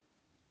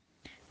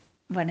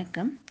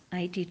வணக்கம்.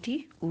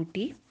 ஐடிடி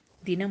ஊட்டி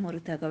தினம்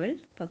ஒரு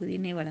தகவல்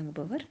பகுதியினை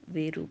வழங்குபவர்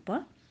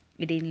வேரூபா,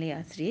 இடைநிலை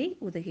ஆசிரியை,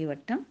 உதகை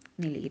வட்டம்,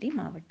 நீலகிரி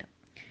மாவட்டம்.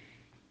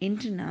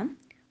 இன்று நாம்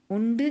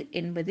உண்டு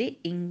என்பதே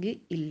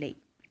இங்கு இல்லை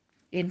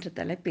என்ற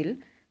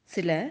தலைப்பில்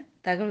சில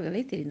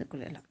தகவல்களை தெரிந்து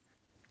கொள்ளலாம்.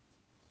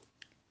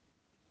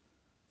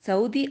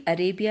 சவுதி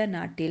அரேபியா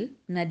நாட்டில்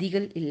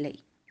நதிகள் இல்லை.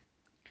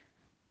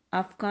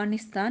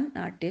 ஆப்கானிஸ்தான்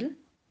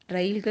நாட்டில்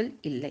ரயில்கள்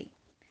இல்லை.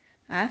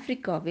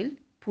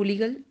 ஆப்பிரிக்காவில்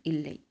புலிகள்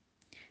இல்லை.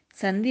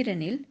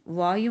 சந்திரனில்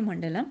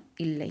வாயுமண்டலம்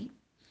இல்லை.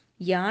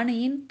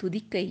 யானையின்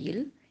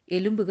துதிக்கையில்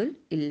எலும்புகள்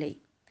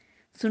இல்லை.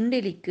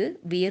 சுண்டெலிக்கு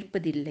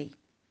வியர்ப்பதில்லை.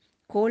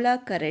 கோலா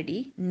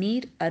கரடி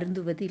நீர்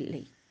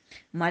அருந்துவதில்லை.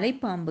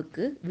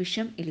 மலைப்பாம்புக்கு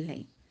விஷம்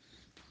இல்லை.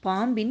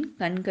 பாம்பின்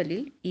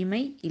கண்களில்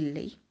இமை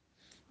இல்லை.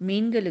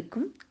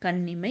 மீன்களுக்கும்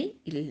கண்ணிமை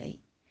இல்லை.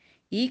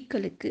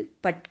 ஈக்களுக்கு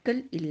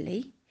பற்கள்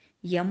இல்லை.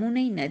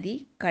 யமுனை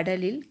நதி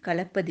கடலில்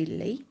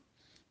கலப்பதில்லை.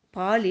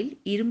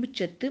 பாலில்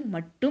இரும்புச்சத்து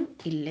மட்டும்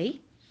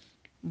இல்லை.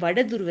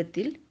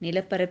 வடதுருவத்தில்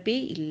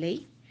நிலப்பரப்பே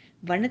இல்லை.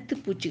 வனத்து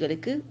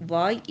பூச்சிகளுக்கு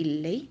வாய்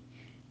இல்லை.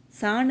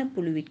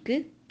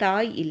 சாணப்புழுவிற்கு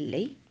தாய்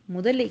இல்லை.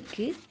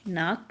 முதலைக்கு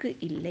நாக்கு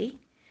இல்லை.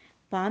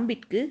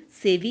 பாம்பிற்கு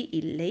செவி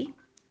இல்லை.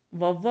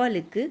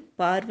 வௌவாலுக்கு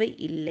பார்வை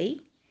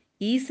இல்லை.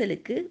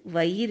 ஈசலுக்கு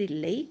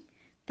வயிறில்லை.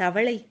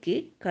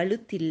 தவளைக்கு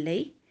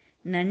கழுத்தில்லை.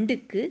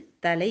 நண்டுக்கு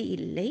தலை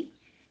இல்லை.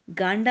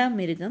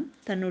 காண்டாமிருகம்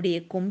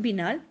தன்னுடைய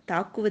கொம்பினால்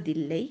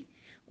தாக்குவதில்லை.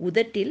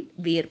 உதட்டில்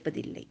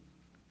வியர்ப்பதில்லை.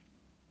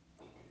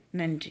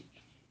 நன்றி.